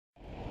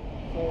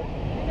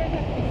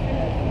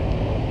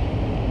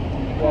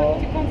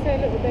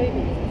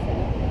babies a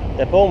sinner?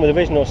 They're born with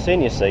original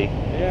sin, you see,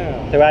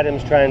 Yeah. through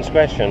Adam's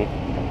transgression.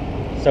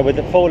 So with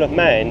the fall of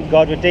man,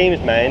 God redeems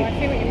I man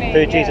see what you mean.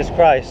 through yeah. Jesus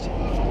Christ.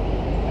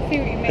 I see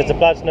what you mean. Because the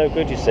blood's no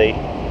good, you see.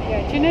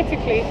 Yeah,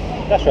 genetically,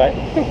 That's right.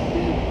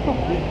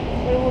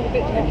 we're all a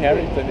bit not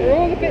Inherited good. it, We're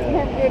all a bit yeah.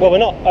 not good. Well, we're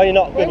not only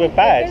not good, Well, we're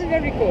bad. Very,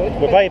 very good. We're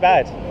but- very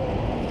bad.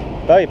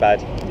 Very bad.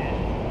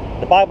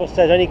 The Bible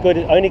says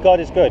only God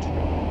is good.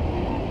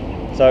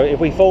 So if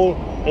we fall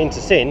into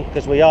sin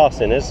because we are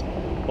sinners,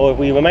 or if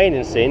we remain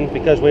in sin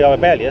because we are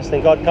rebellious,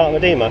 then God can't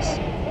redeem us.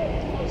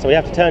 So we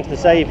have to turn to the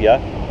Saviour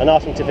and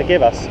ask Him to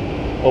forgive us,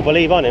 or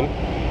believe on Him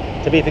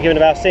to be forgiven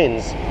of our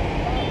sins.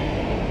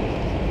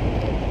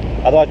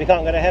 Otherwise we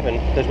can't go to heaven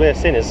because we're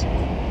sinners.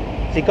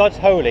 See, God's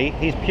holy,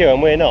 He's pure,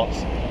 and we're not.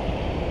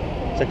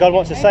 So God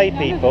wants to save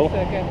None of people. us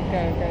are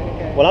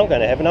go. Well, I'm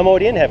going to heaven. I'm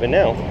already in heaven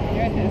now,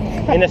 You're in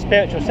this. in a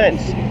spiritual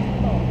sense.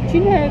 Do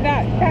you know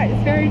that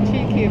is very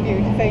cheeky of you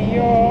to say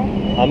you're.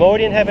 I'm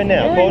already in heaven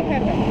now, You're in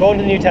heaven. according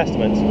to the New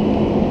Testament.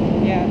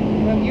 Yeah,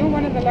 well, you're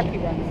one of the lucky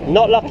ones.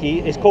 Not lucky,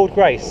 it's called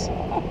grace.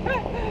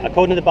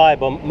 According to the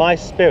Bible, my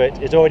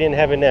spirit is already in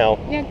heaven now.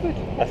 Yeah, good.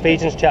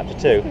 Ephesians chapter 2.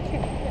 Good,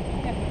 yeah.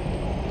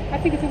 I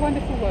think it's a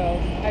wonderful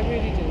world. I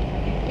really do.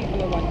 I think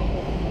people are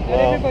wonderful. Not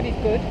Well- everybody's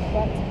good,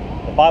 but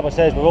The Bible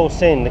says we've all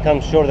sinned and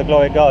come short of the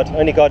glory of God.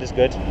 Only God is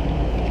good.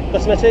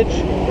 That's the message.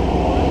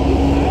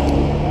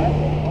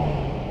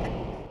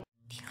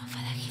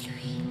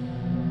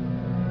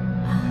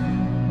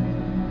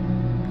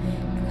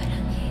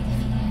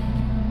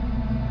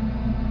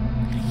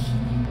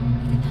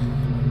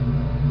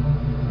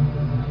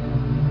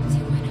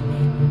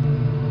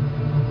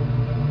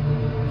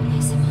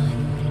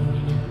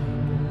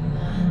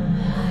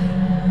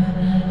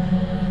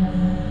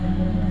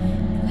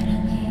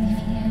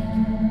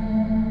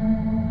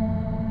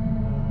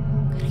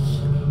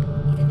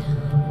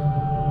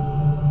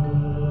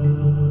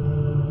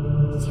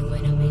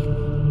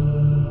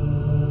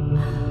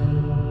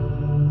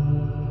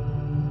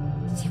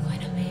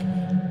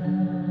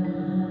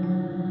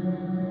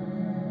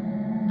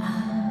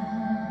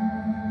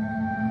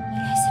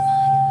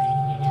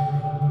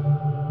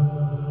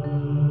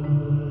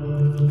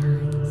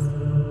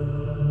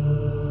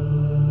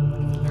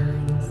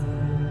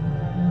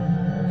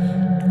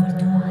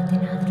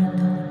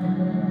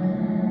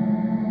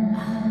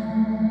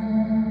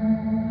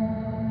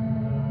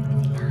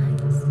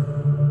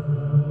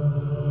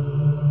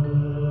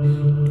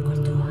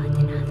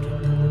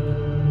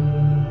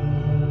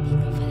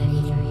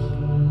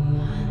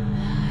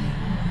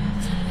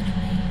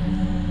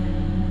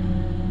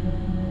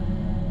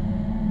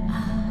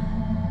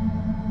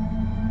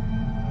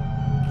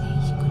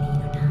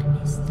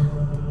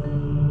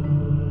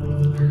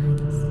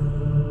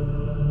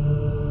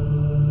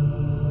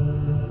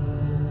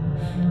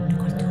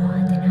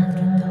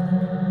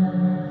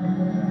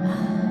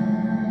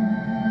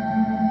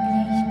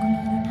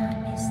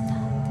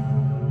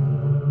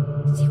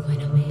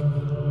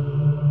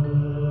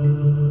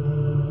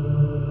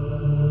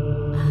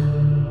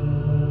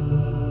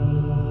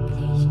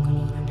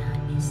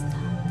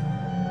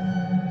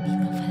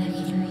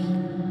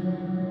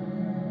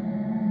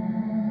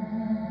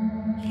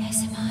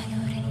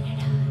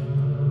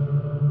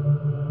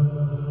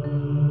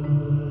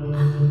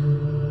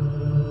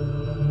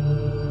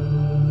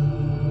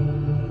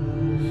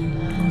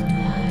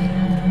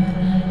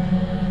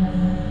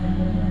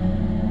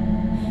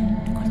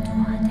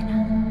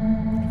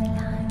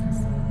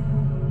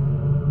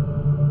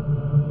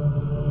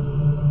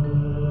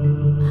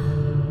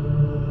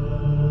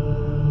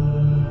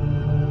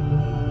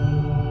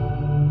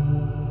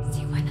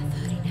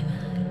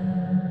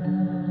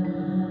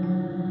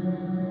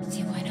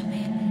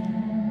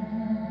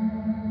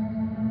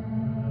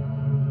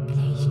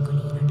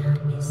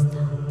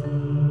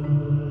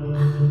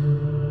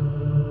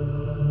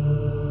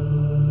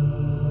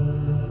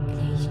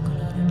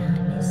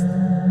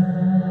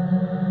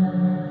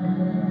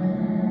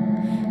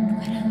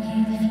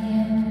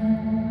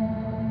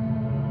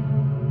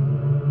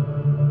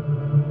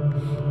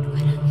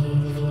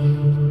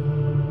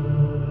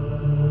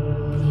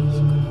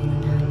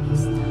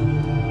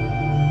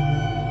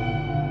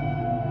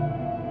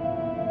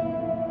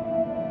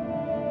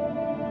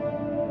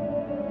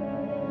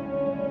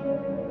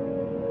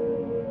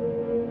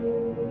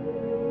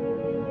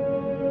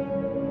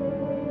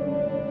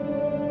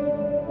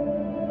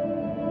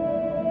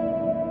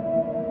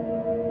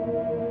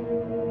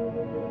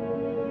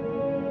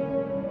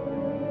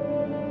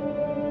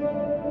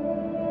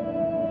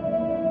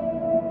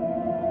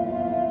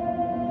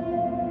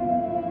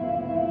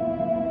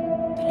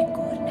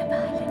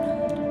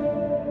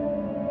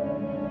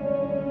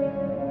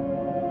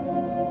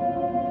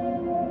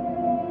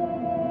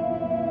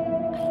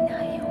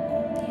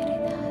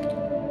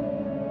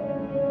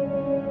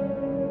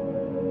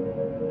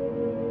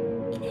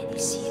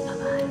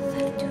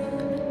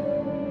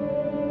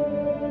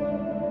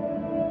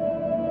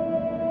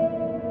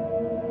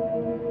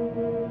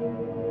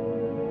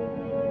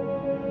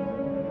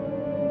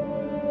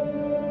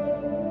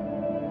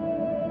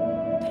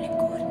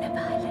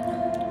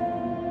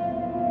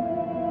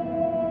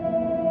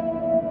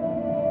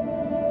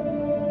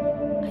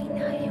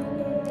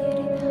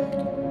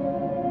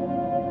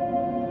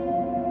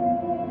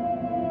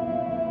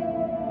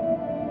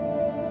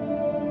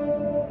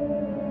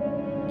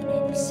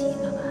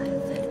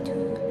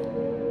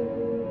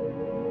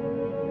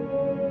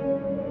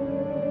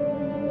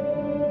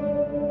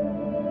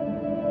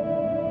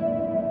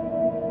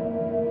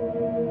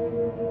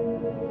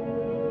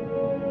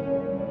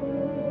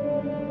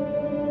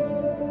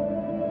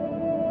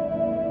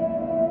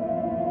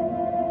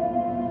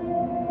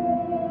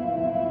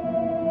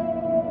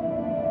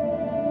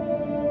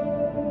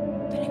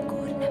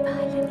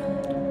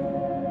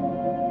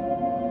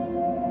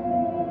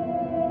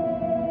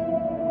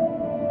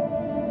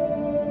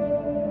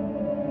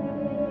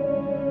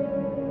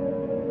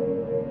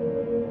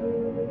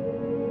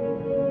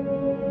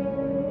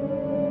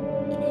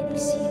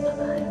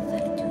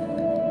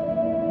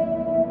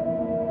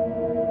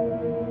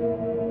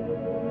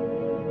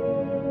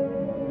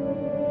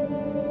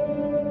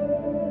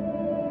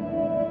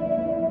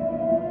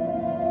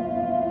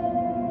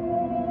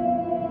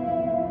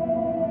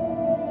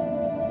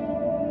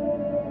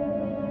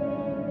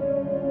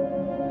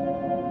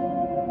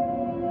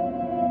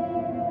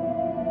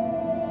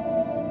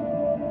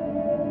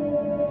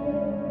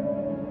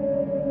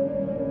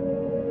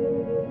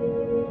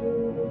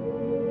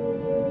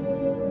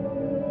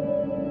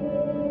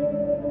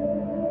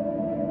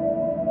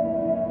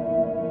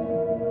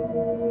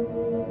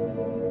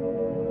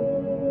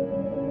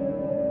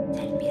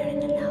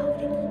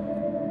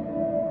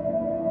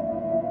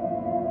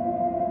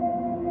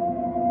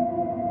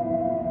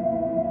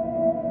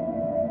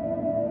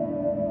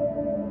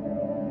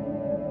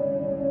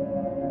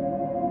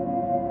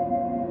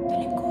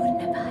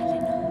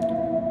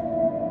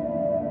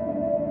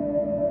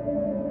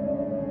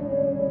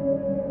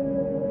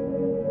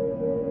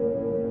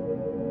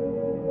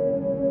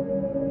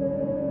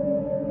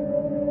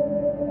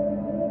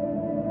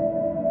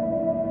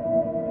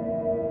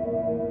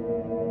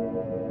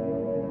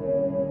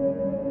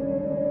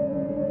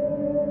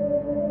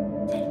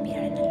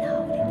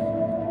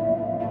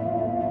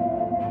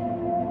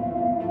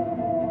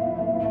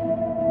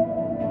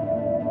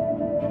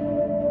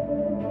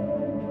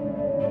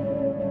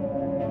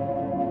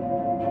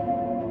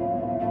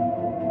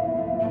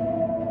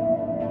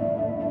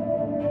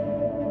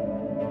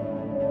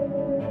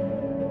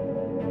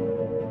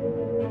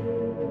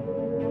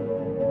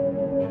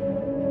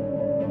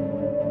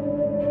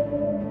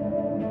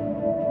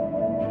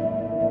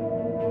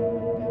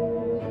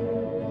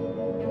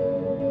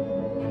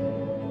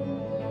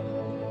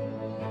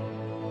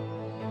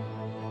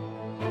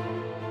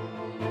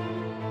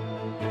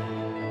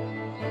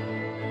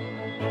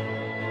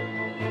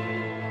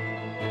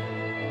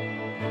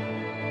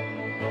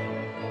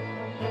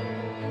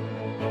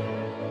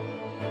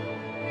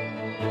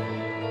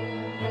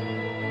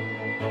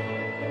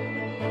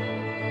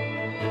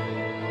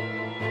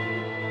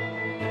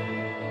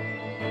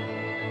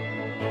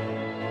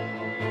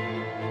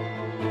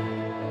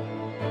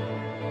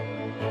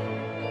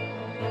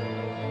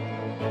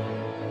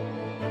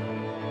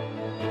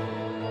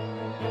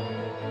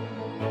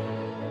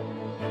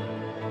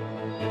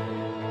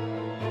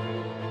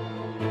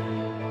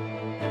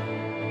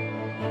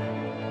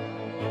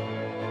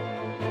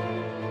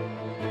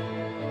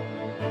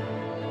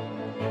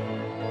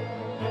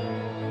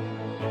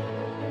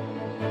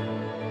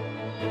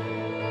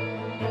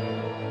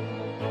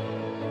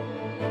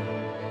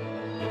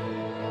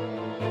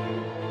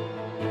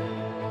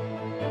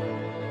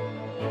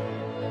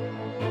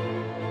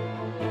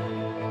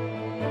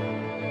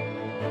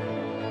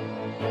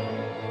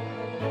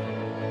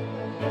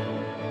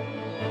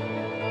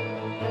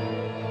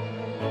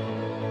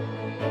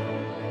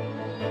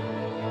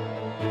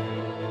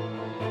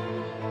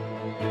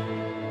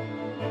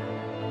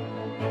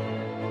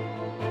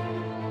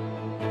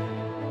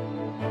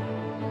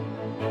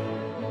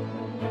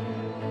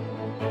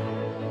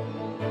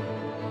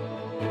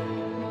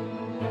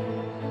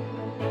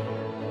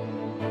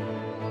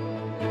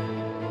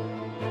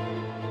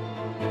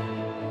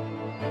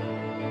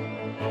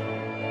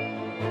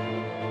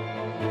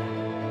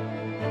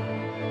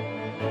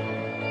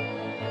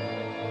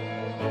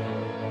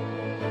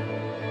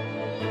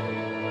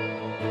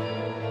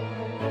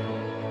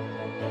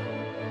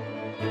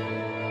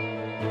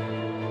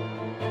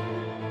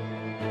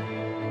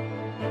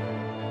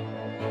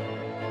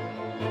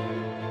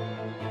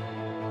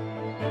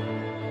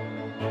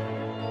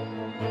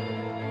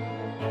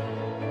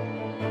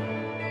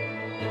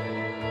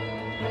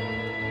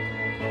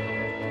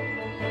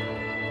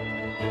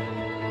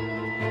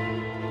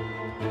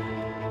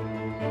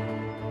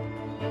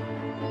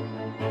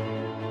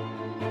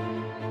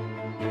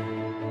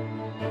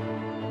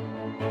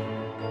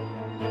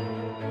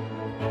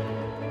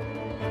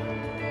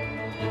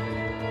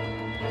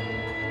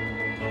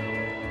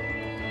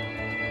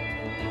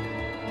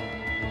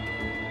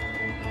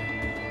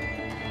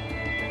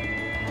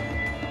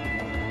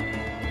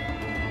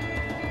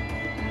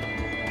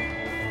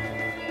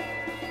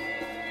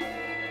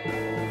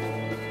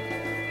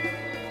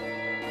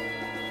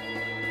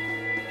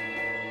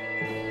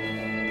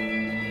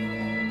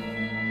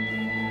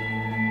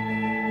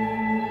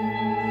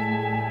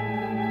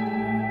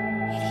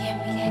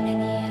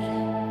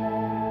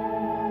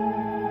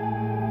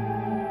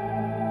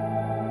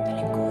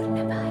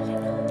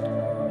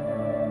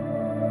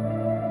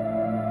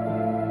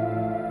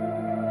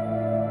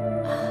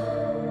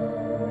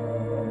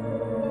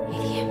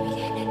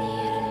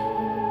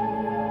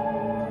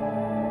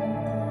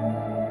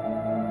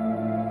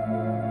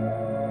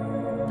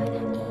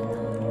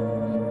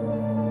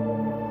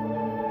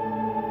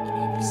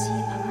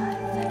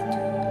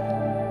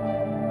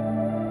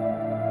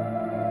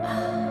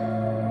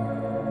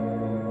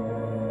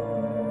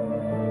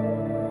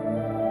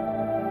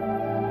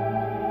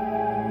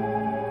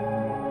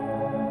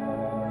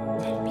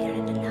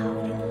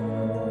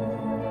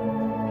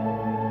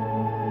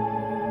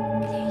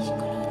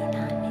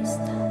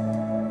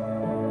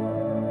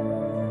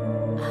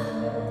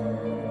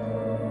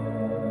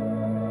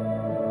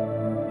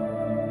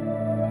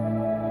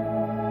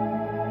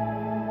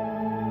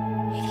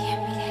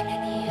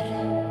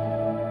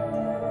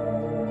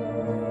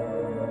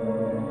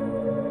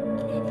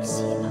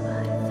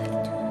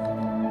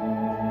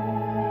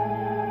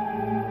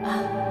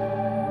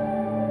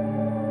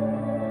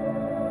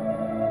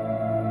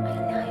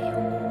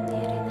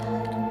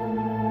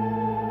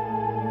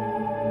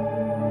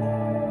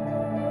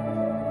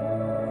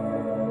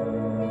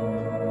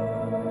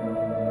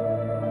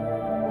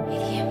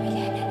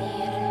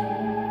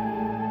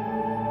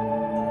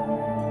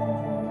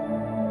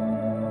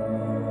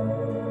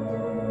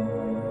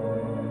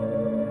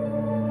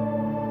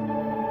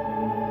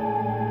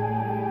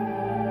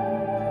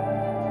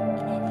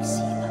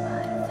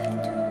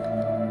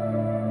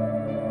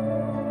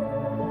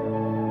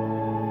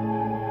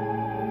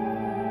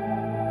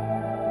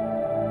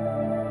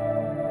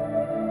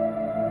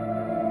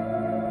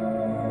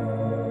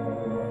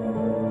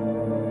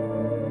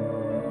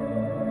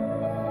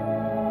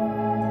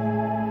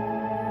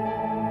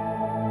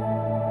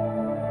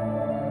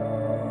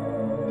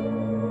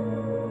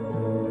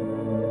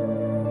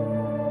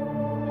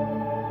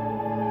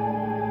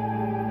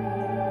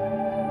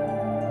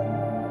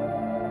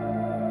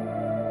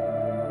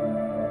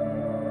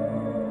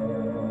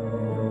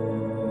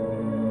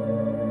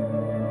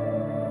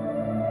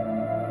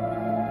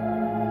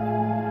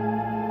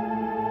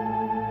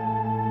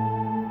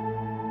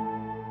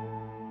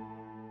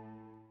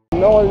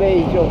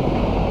 knowledge of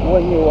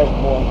when he was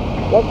born?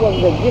 What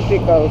was the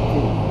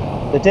difficulty?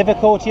 The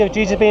difficulty of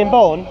Jesus being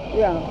born?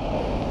 Yeah.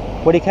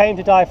 Well, he came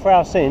to die for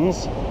our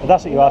sins, if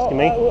that's what you're asking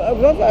me.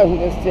 That I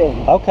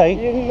understand. Okay.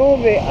 You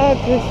know, there are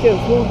Christians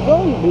who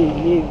don't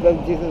believe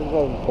that Jesus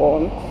was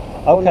born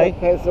on the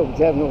 1st of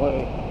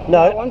January. No,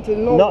 I want to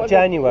know not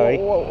January.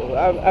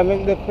 I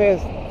mean the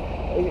first.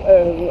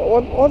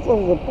 What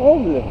was the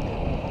problem?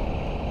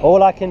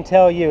 All I can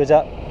tell you is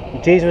that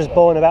Jesus was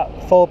born about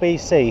 4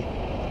 BC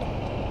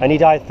and he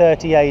died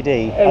 30 AD.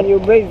 And you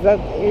base that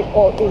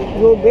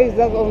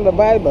on the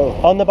Bible?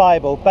 On the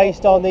Bible,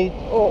 based on the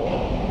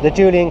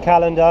Julian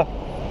calendar,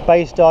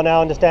 based on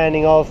our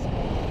understanding of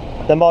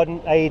the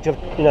modern age of,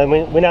 you know,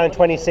 we're now in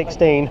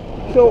 2016.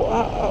 So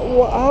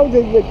how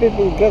did the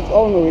people get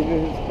on with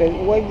this?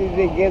 Where did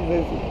they get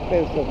this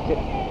 1st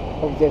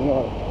of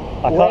January?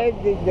 Where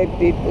did the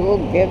people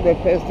get the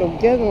 1st of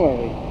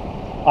January?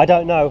 I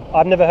don't know.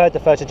 I've never heard the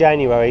 1st of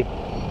January.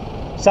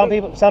 Some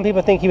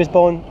people think he was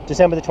born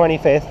December the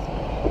 25th,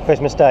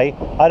 Christmas Day.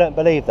 I don't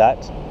believe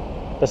that,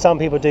 but some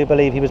people do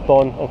believe he was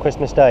born on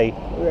Christmas Day.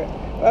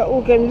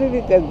 We can leave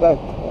it at that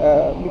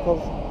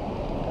because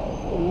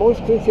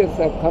most Christians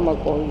have come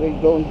across, they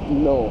don't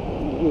know.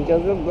 We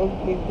don't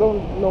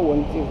know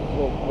when Jesus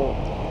was born.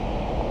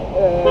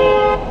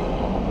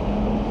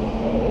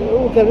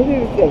 We can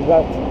leave it at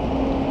that.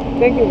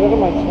 Thank you very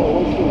much for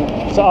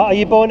listening. So are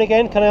you born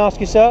again? Can I ask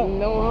you, sir?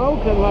 No, how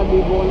can I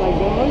be born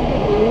again? Most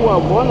people who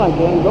are born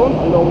again don't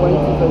know when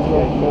Jesus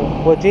was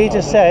born. Well,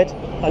 Jesus said,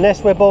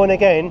 unless we're born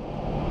again,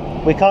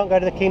 we can't go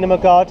to the kingdom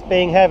of God,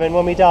 being heaven,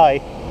 when we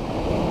die.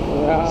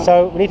 Yeah.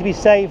 So we need to be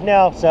saved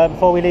now, sir,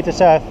 before we leave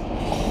this earth.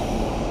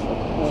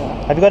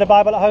 Yeah. Have you got a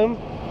Bible at home?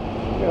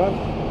 Yeah.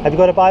 Have you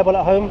got a Bible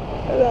at home?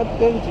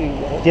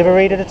 Do you ever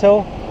read it at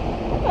all?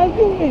 I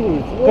do read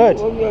it. Good.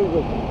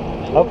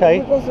 Okay.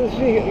 Because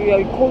you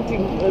are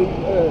quoting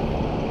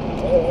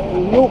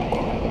Luke,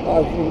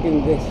 I think,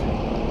 in this.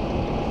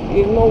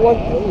 You know what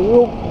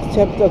Luke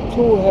chapter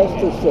 2 has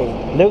to say?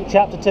 Luke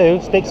chapter 2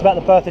 speaks about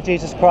the birth of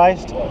Jesus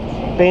Christ,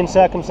 being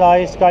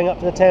circumcised, going up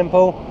to the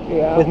temple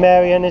with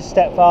Mary and his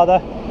stepfather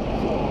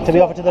to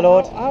be offered to the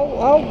Lord.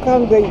 How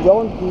come they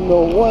don't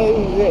know? Why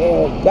is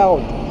there a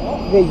doubt?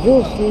 They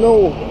just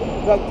know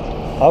that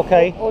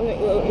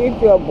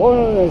if you are born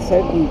on a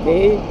certain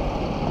day,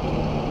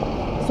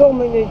 so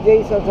many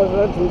days after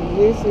that,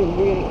 this will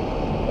be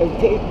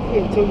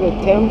taken to the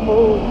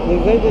temple,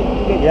 presented to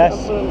the temple.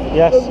 Yes. So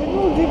there's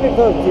no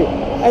difficulty.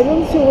 I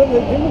don't see what the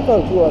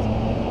difficulty was.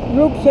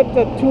 Luke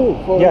chapter 2,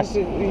 for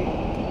instance,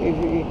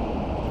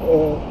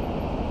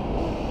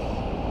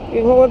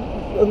 you know what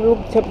Luke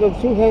chapter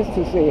 2 has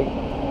to say?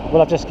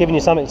 Well, I've just given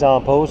you some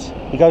examples.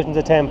 He goes into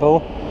the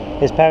temple,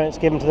 his parents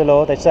give him to the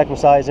Lord, they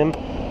circumcise him.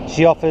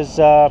 She offers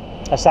a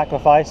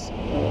sacrifice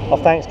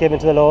of thanksgiving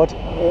to the Lord.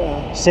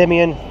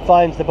 Simeon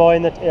finds the boy,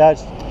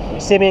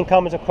 Simeon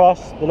comes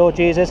across the Lord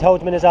Jesus,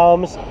 holds him in his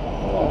arms,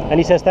 and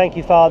he says, "Thank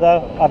you,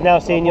 Father, I've now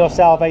seen your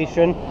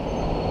salvation."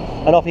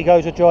 And off he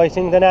goes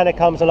rejoicing. Then Anna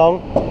comes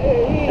along,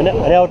 an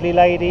elderly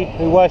lady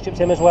who worships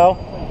him as well.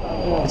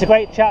 It's a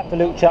great chapter,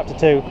 Luke chapter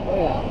 2.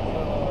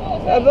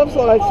 That's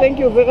all. I thank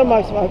you very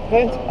much, my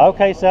friend.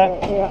 Okay, sir.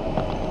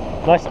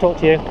 Nice to talk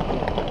to you.